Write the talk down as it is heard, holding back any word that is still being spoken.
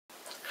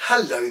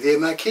Hello there,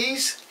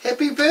 Marquise.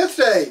 Happy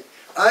birthday.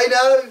 I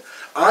know,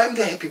 I'm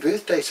the Happy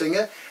Birthday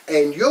Singer,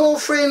 and your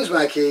friends,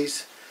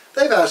 Marquise,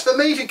 they've asked for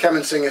me to come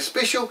and sing a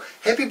special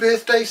Happy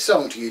Birthday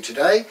song to you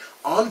today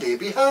on their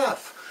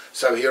behalf.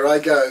 So here I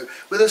go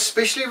with a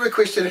specially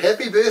requested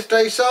Happy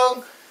Birthday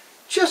song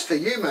just for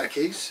you,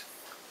 Marquise.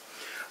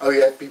 Oh,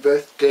 happy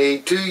birthday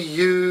to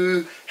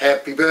you,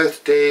 happy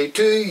birthday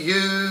to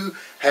you,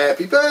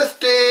 happy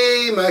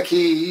birthday,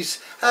 Marquise,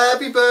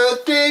 happy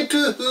birthday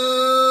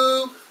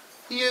to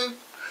you.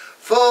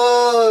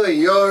 For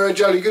you're a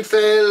jolly good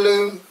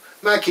fellow,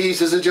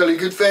 Marquise is a jolly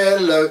good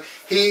fellow,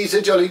 he's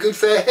a jolly good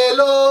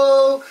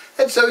fellow,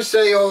 and so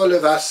say all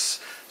of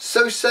us,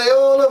 so say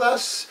all of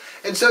us,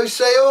 and so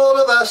say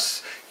all of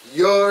us.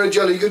 You're a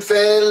jolly good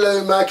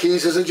fellow,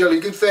 Marquise is a jolly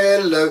good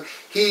fellow,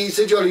 he's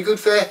a jolly good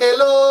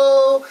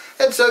fellow,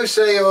 and so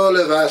say all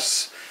of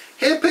us.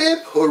 Hip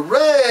hip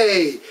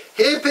hooray,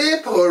 hip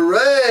hip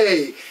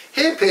hooray,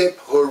 hip hip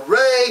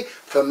hooray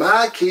for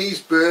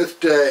Marquis'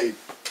 birthday.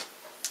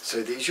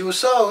 So there's your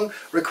song,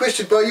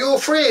 requested by your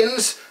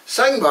friends,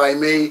 sung by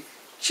me,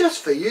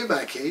 just for you,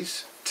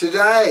 Marquise,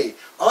 today,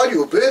 on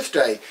your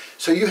birthday.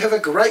 So you have a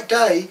great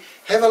day,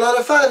 have a lot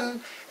of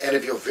fun, and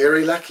if you're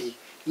very lucky,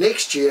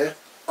 next year,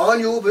 on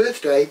your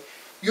birthday,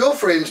 your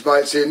friends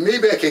might send me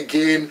back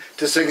again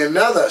to sing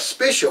another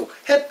special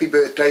Happy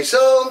Birthday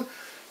song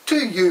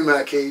to you,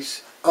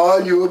 Marquise,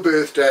 on your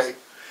birthday.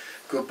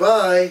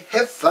 Goodbye,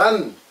 have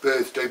fun,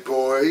 birthday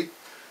boy.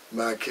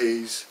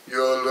 Marquise,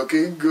 you're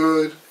looking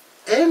good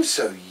and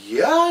so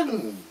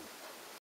young.